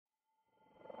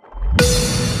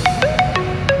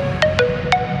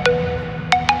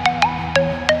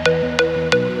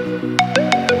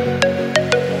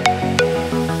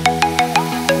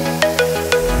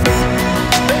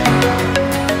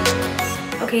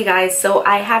Okay guys, so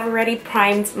I have already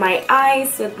primed my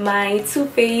eyes with my Too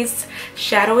Faced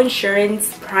Shadow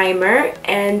Insurance Primer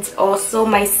and also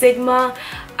my Sigma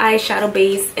eyeshadow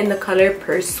base in the color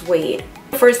Persuade.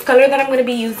 The first color that I'm going to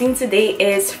be using today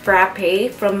is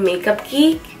Frappe from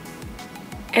Makeupgeek.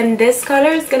 And this color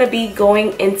is going to be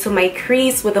going into my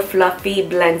crease with a fluffy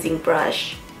blending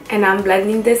brush. And I'm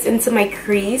blending this into my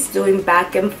crease, doing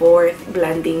back and forth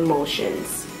blending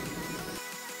motions.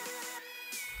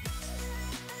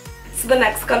 So the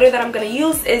next color that I'm going to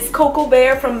use is Koko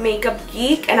from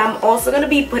Makeupgeek, and I'm also going to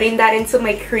be putting that into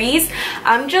my crease.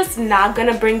 I'm just not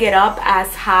going to bring it up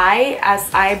as high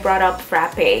as I brought up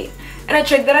Frappe. And a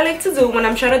trick that I like to do when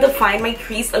I'm trying to define my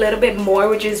crease a little bit more,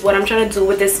 which is what I'm trying to do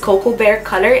with this Koko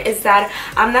color, is that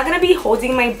I'm not going to be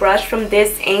holding my brush from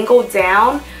this angle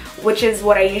down, which is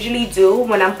what I usually do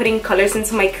when I'm putting colors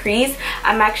into my crease.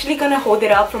 I'm actually going to hold it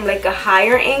up from like a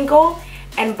higher angle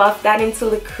and buff that into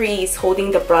the crease,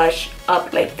 holding the brush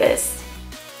up like this.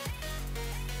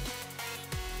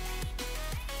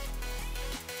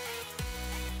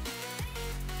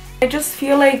 I just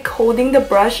feel like holding the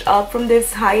brush up from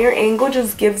this higher angle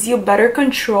just gives you better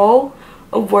control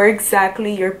of where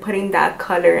exactly you're putting that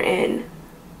color in.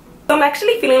 So I'm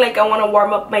actually feeling like I want to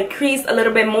warm up my crease a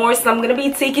little bit more, so I'm going to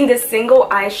be taking this single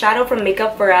eyeshadow from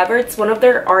Makeup Forever. It's one of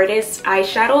their artist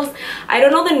eyeshadows. I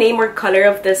don't know the name or color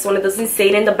of this one. It doesn't say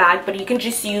it in the bag, but you can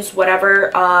just use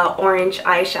whatever orange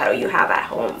eyeshadow you have at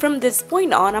home. From this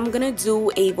point on, I'm going to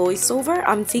do a voiceover.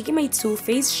 I'm taking my Too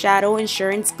Faced Shadow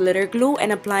Insurance Glitter Glue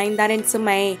and applying that into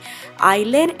my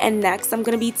eyelid. And next, I'm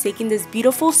going to be taking this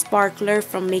beautiful sparkler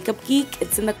from Makeupgeek.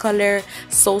 It's in the color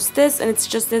Solstice, and it's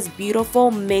just this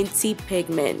beautiful minty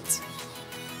pigment.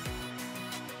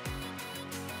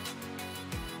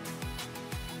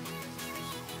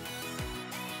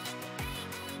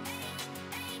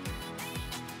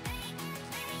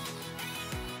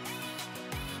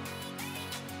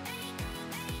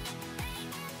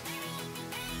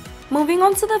 Moving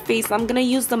on to the face, I'm going to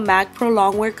use the MAC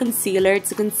Prolongwear Concealer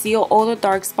to conceal all the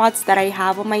dark spots that I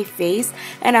have on my face.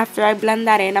 And after I blend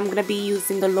that in, I'm going to be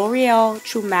using the L'Oreal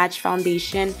True Match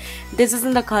Foundation. This is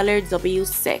in the color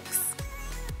W6.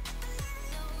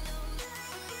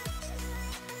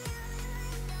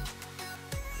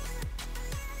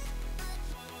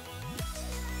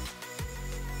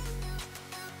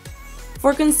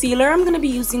 For concealer, I'm going to be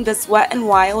using this Wet n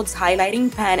Wild's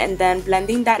highlighting pen and then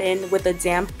blending that in with a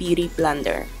damp beauty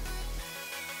blender.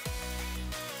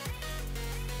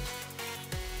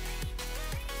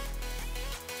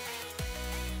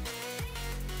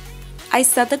 I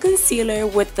set the concealer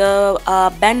with the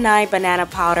Ben Nye banana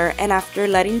powder, and after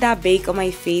letting that bake on my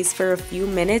face for a few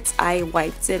minutes, I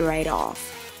wiped it right off.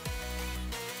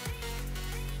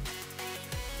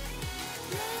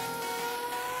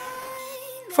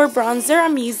 For bronzer,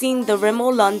 I'm using the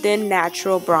Rimmel London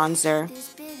Natural Bronzer.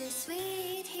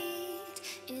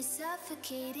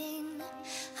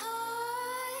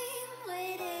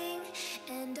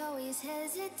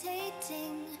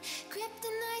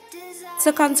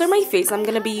 To contour my face, I'm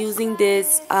going to be using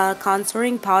this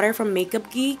contouring powder from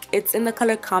Makeupgeek. It's in the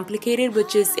color Complicated,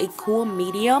 which is a cool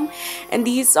medium. And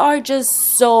these are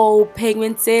just so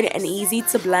pigmented and easy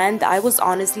to blend. I was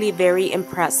honestly very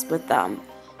impressed with them.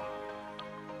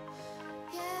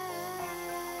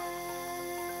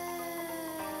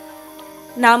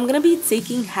 Now I'm going to be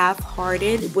taking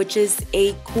Half-Hearted, which is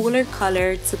a cooler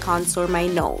color, to contour my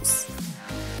nose.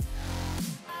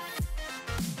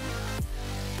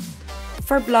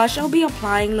 For blush, I'll be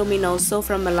applying Luminoso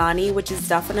from Milani, which is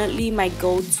definitely my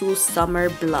go-to summer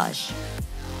blush.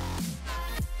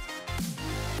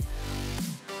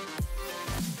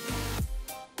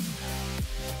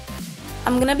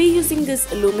 I'm going to be using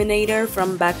this illuminator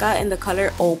from Becca in the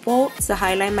color Opal to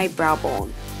highlight my brow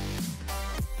bone.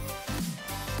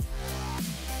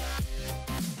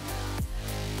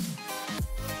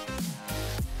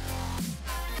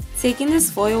 Taking this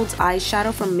foiled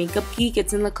eyeshadow from Makeupgeek,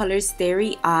 it's in the color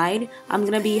Starry Eyed. I'm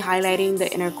going to be highlighting the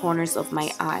inner corners of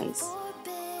my eyes.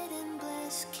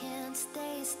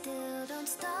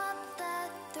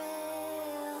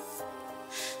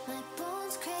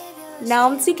 Now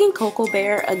I'm taking Koko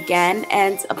again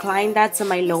and applying that to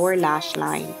my lower lash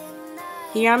line.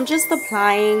 Here I'm just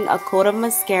applying a coat of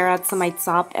mascara to my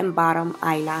top and bottom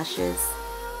eyelashes.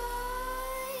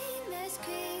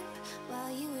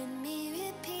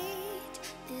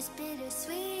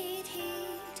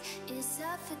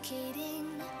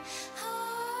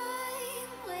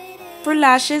 For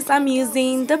lashes, I'm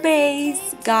using the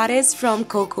base Goddess from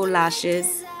Koko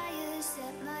Lashes.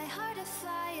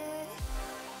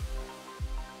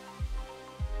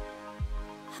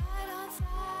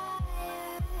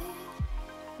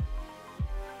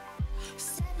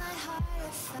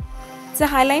 To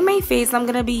highlight my face, I'm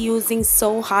going to be using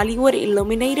So Hollywood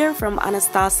Illuminator from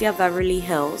Anastasia Beverly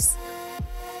Hills.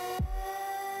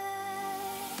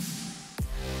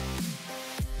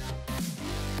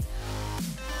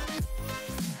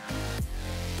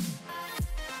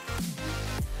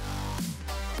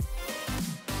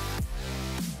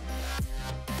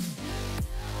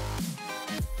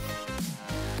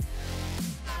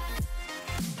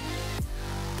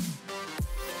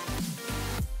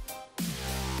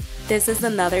 This is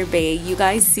another bae. You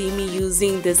guys see me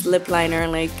using this lip liner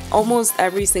like almost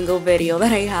every single video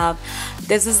that I have.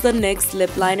 This is the NYX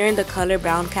lip liner in the color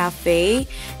Brown Cafe,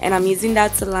 and I'm using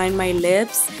that to line my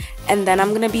lips. And then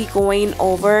I'm gonna be going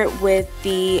over with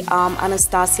the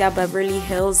Anastasia Beverly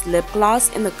Hills lip gloss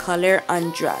in the color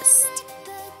Undressed.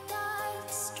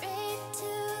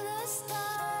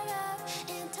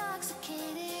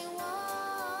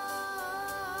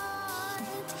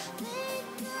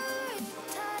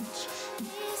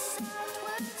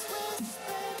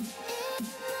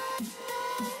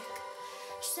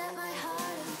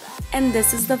 And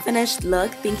this is the finished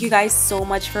look. Thank you guys so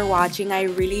much for watching. I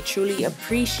really truly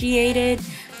appreciate it.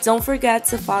 Don't forget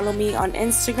to follow me on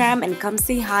Instagram and come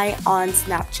say hi on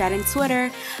Snapchat and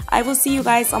Twitter. I will see you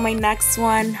guys on my next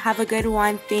one. Have a good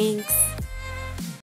one. Thanks.